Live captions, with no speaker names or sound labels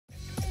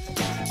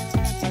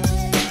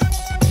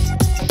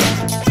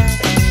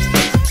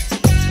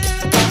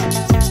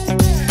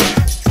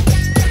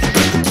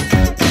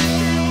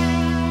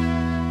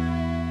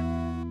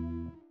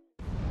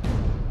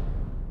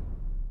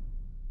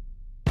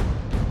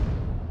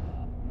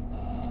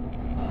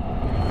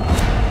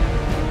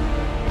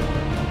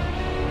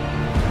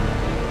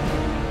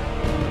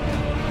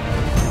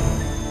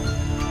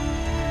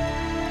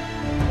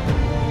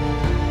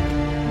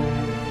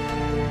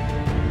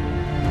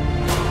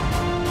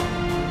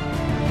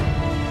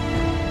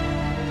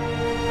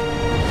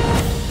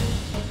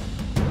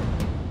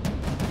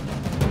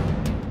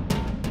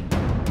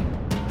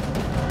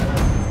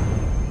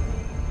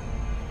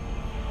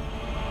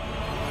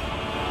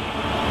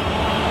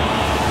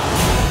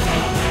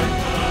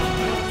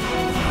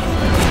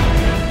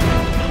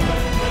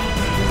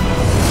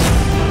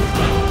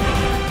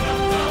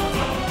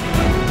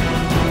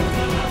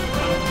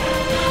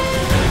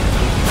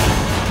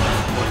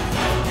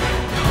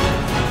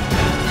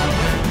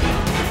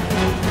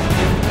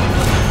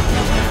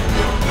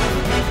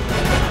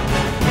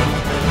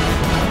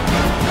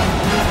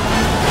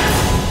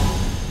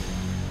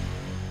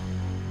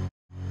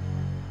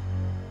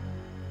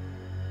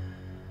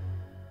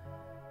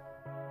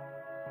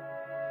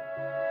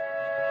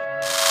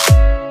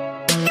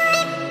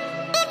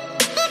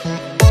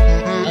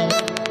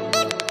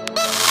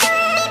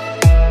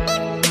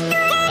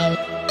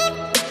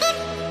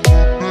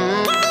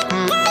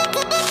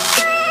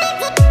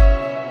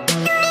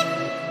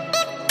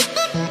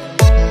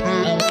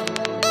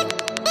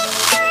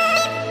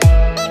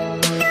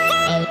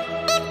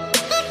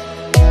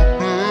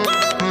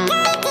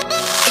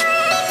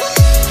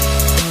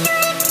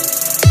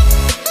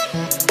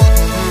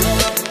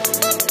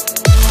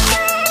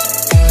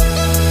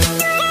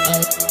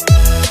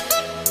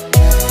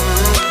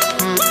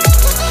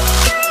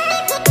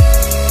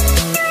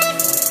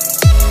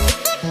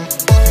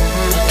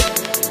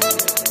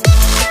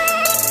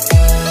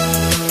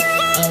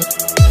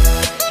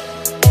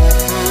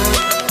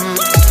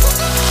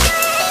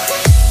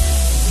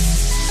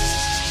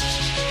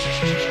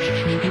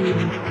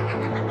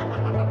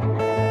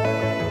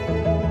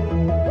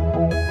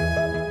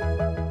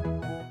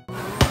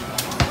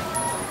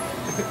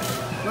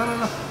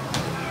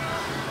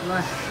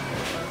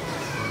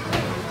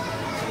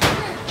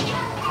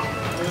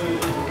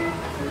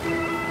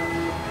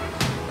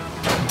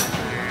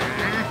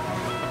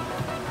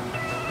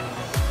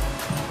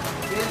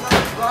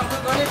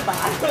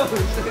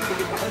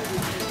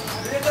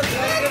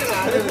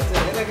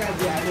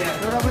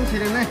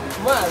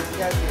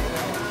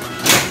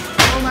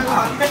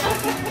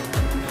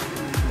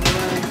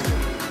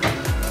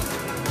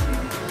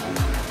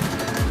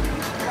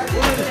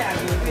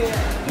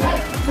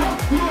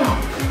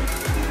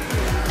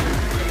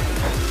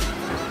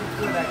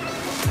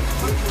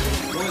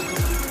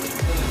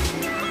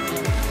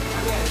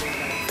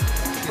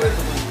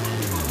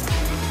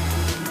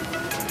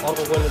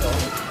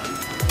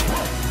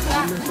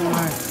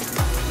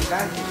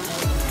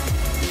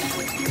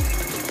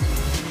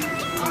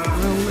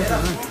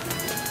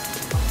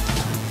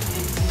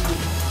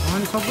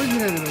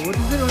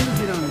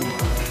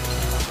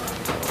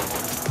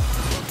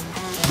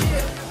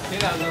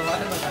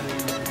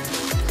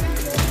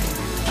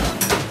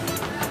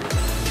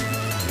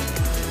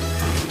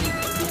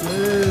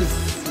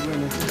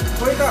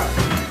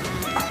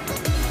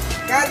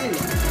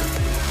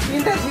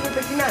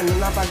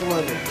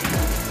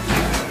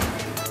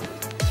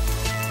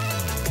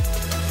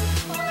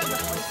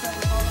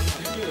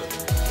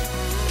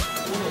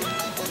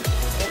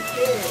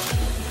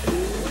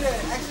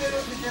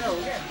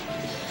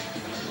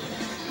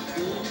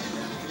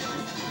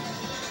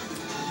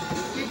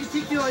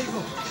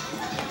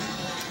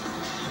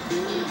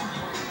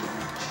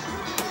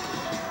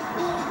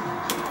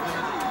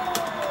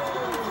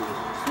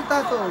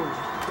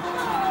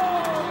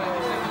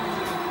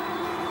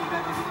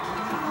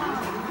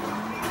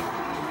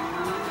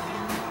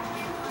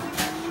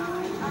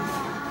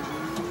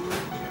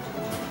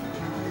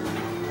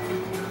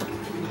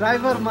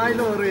Driver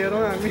माइलोहरु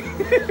हेरौँ हामी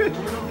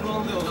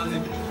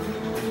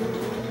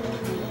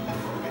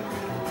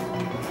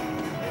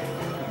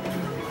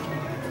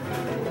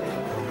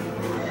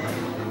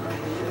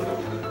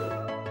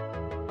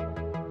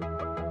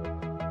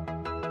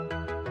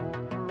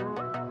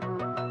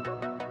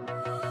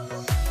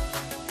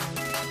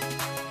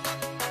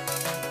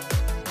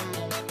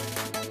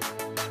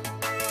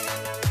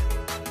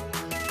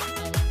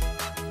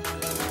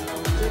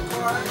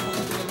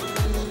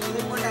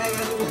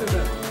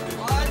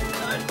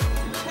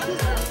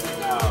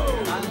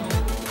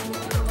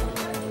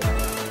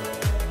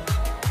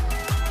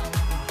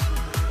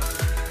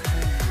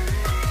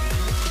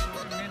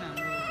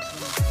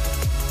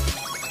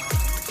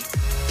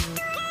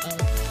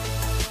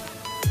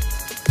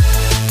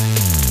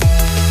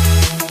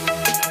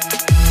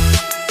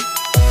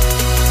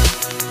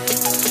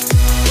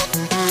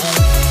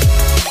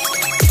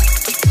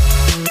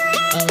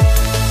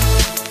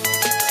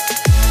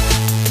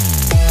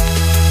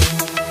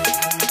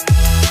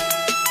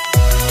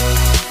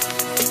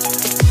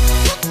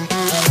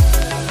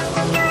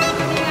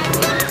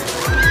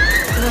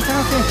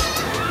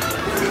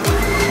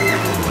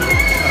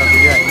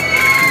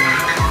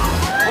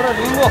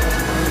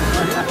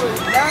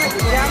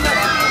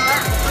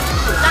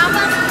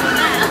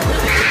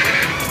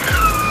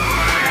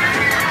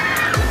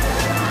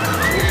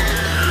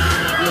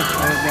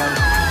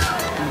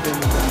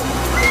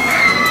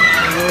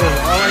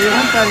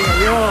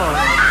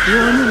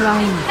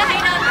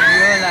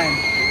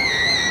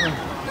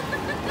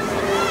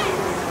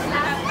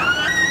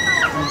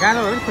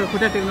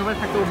खुट्टा टेक्नु पर्छ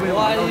ठ्याक्क उभिनु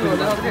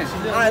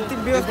त्यो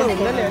व्यवस्था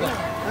हुँदैन नि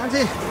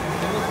कान्छी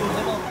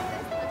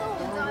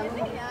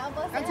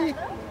कान्छी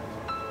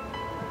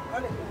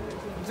अनि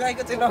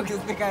ज्वाइँको चाहिँ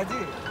नखिच्ने कान्छी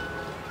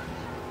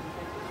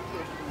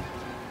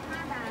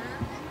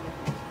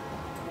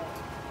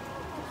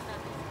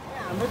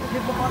हाम्रो त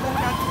खेप्नु पर्दैन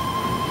कान्छी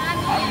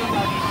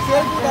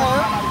सेल्फी त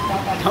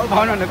हो ठाउँ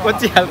पाउनु भने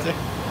कोचिहाल्छ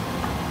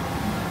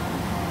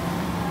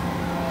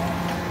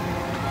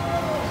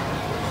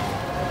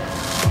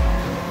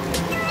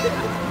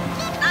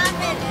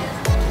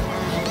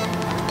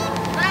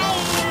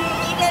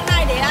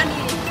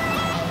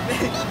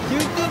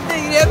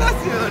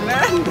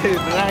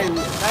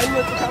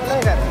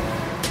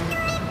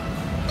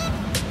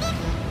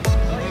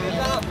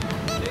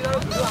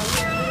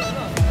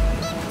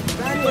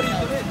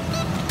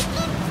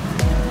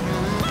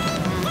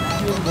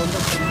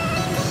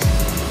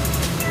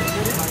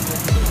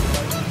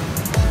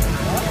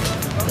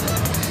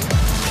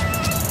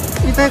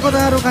Itay ko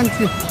na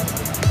kanchi.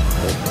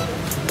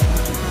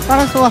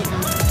 Para so.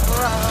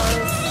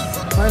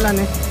 Wala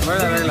ni.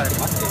 Wala.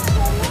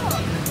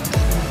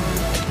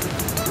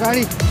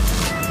 Gari.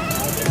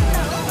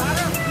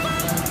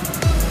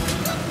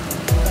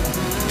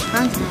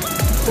 Kanchi.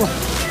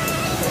 Oh.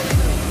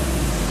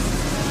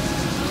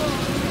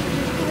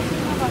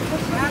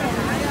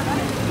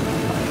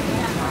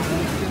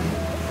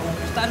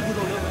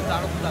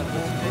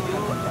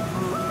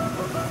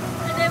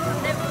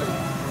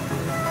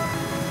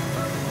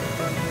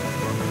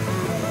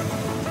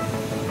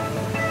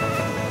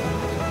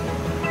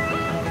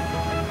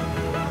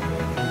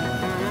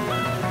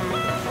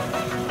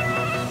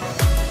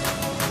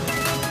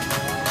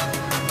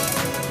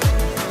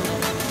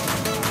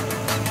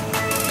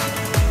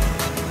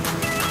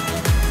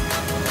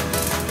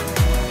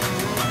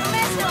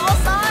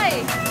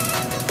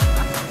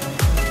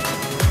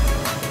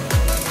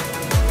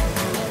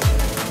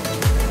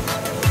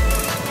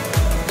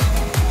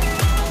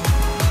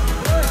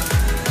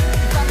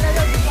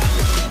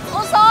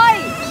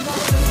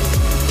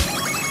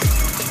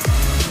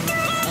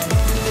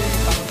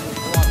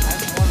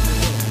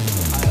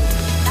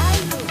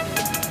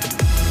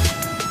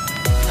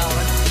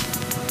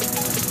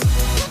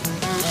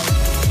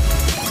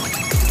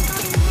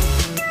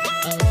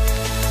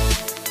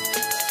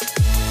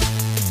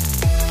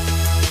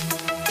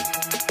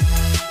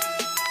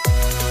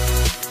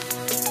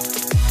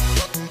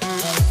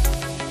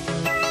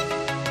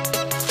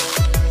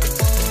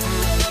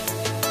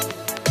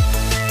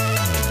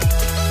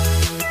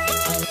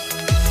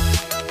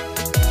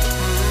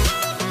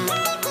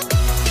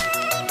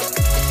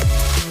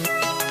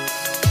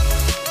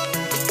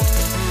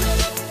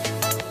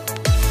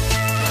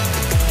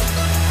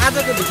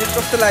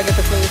 जस्तो लाग्यो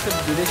त कोही यस्तो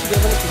भिडियो सिडियो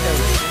पनि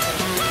खिचाउँछ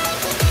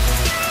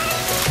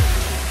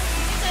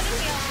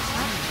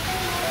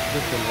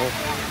जस्तो हो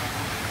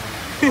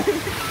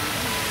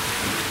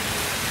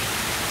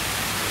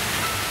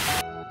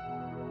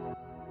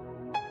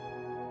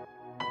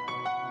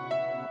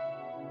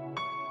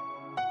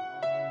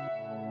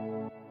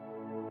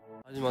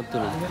आज मत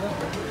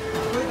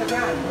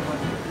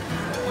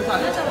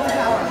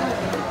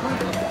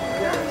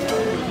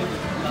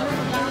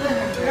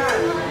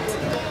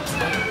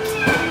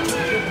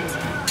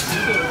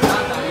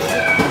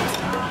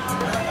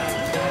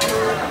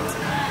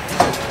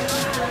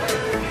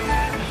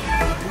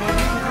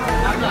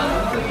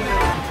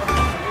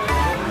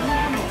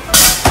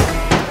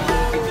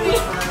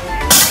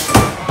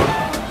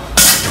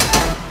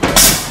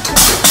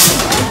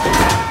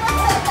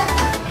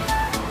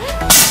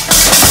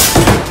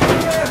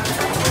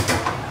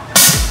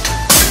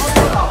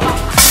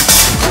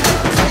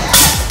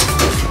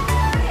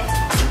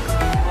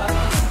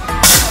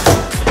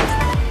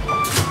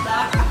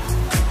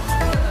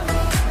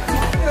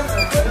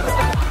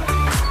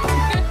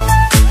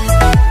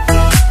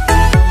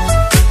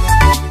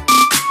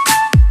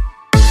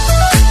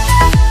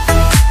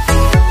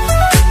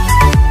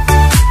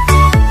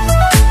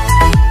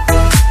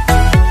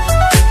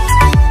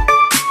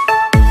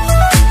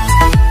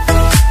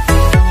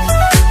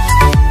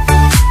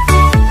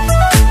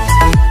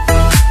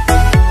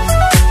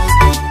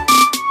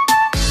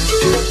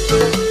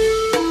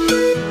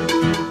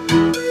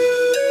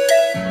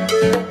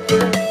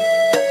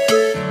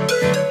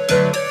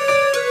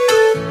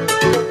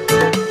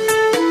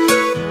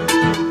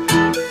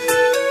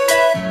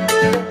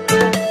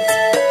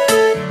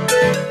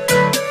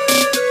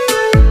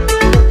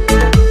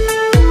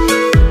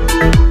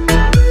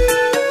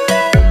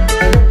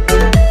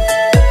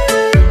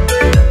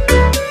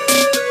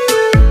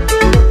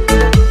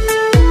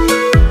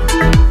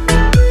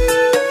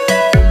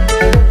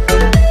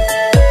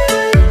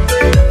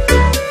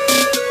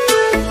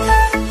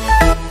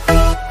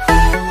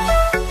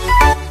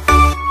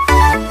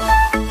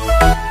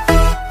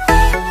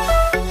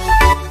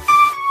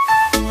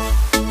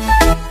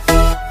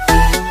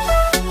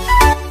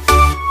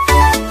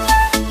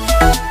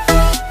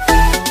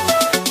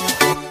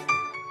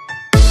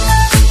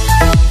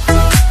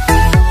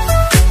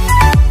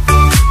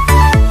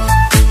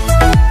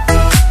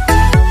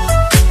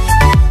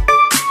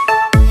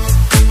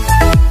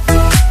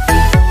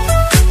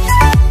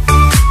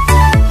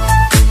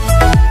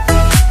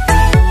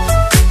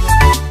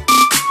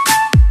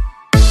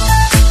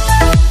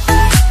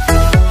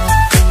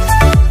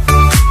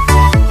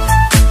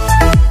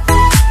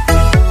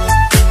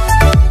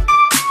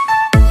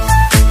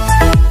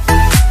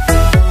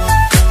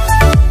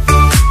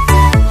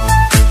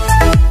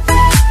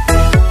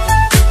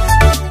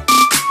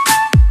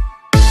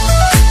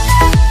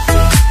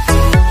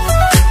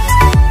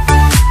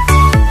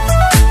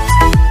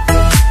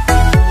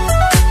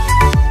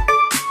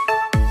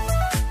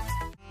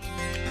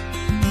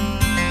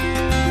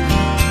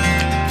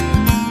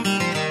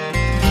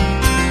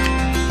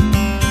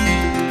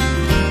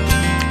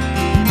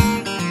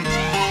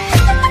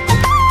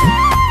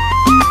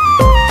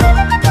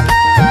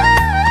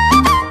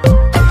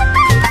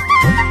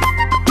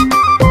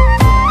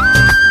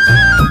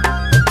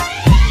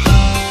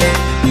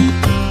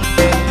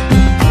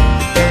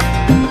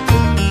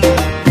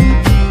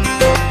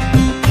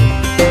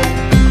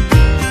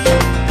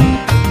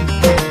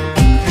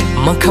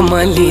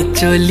मखमली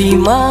चोली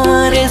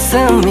मारे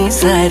समी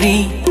सारी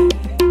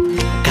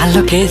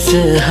कालो केस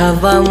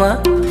हावामा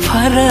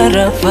फरर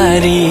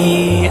पारी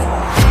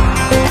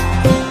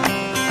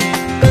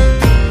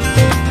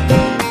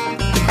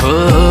हो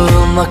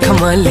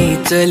मखमली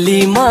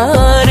चोली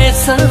मारे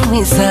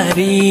समी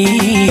सारी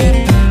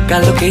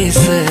कालो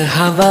केस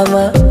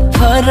हावामा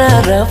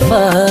फरर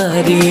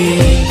पारी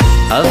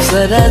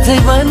अप्सरा झै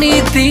बनी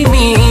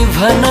तिमी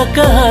भन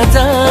कहाँ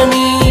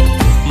जानी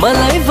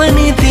मलाई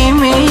पनि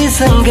तिमी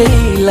सँगै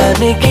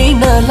लाने कि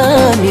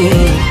नलाने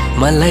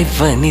मलाई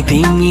पनि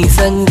तिमी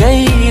सँगै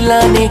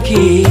लाने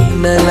कि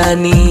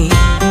नलाने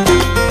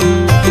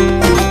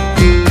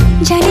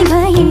जाने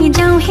भए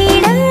जाउँ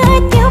हेर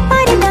त्यो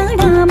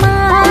परडाँडामा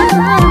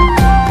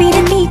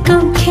पिरतीको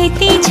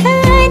खेती छ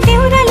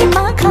देउराली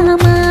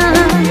पाखामा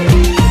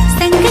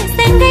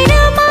सँगसँगै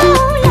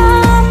रमाउला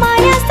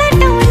माया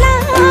सटौला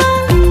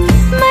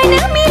मन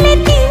मिले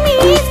तिमी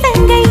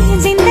सँगै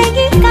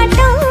जिन्दगी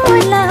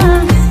काटौला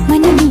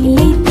मन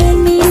मिले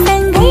तिमी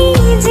सँगै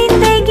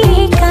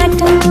जिन्दगी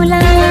काटौला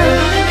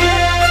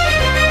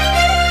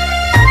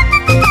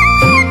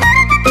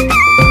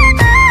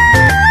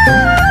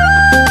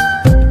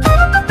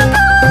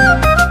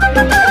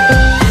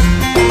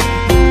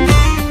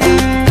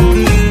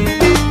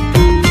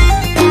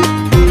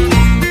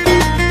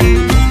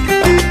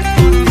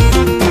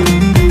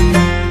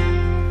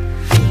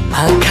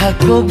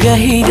आँखाको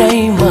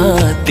गहिराइमा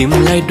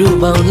तिमीलाई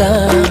डुबाउला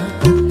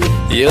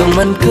यो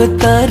मनको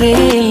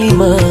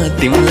तरेलीमा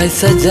तिमीलाई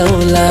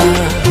सजाउला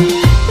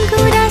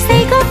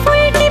गुराँसैको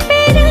फुल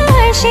टिपेर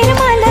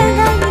शिरमा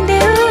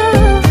लगाइदेऊ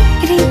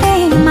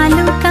हृदय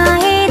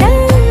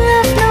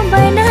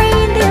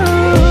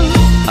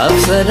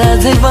अप्सरा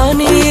झै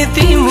बनी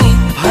तिमी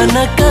भन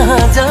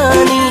कहाँ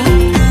जानी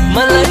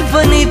मलाई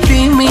पनि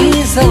तिमी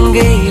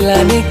सँगै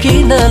लाने कि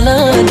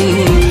नलानी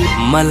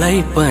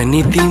मलाई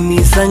पनि तिमी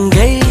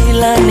सँगै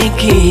लाने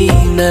कि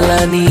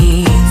नलानी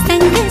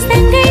सँग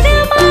सँगै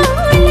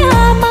रमाउला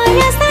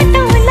माया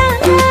सटौला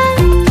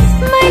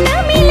मन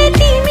मिले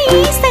तिमी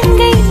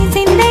सँगै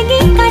जिन्दगी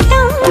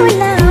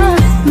काटौला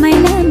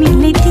मन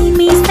मिले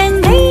तिमी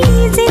सँगै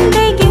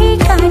जिन्दगी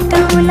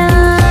काटौला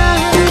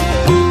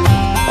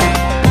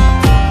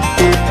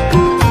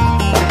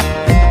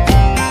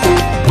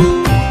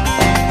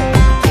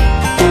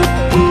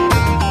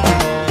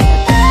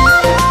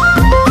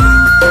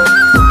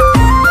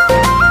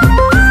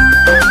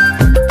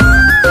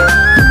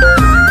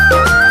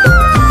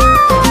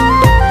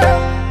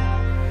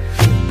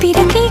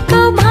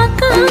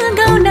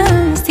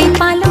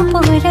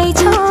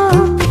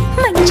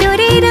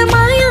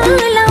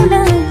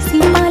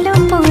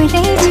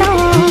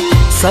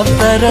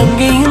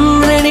सप्तरङ्गी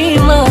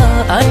इन्द्रणीमा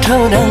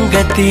आठौँ रङ्ग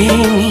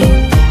तिमी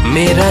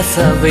मेरा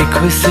सबै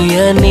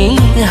खुसियाँ नि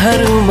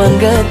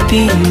हरूमङ्ग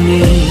तिमी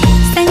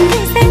सँग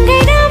सँगै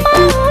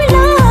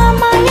रमाउला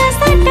माया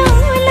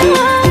सटौला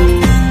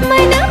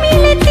मन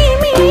मिले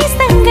तिमी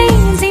सँगै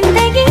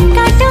जिन्दगी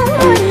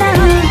काटौला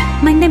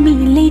मन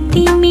मिले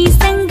तिमी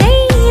सँगै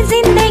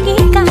जिन्दगी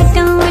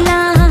काटौला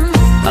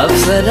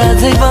अप्सरा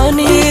झै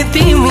बनी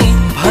तिमी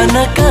भन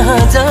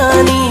कहाँ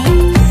जानी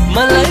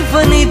मलाई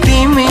पनि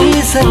तिमी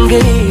सँगै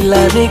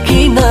लाने कि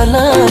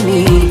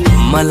नलानी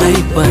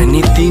मलाई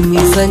पनि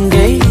तिमी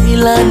सँगै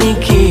लाने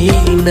कि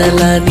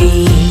नलानी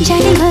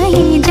जाने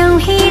भए जाउँ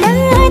हिँड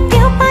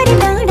त्यो पारी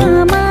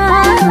डाँडामा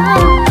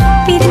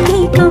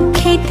पिर्तीको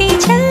खेती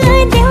छ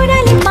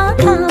देउराली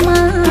पाखामा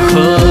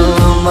हो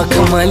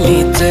मखमली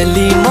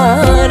चली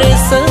मारे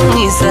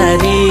सनी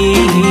सारी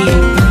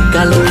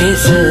कालो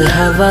केश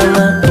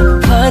हावामा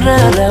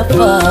फरार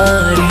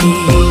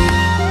पारी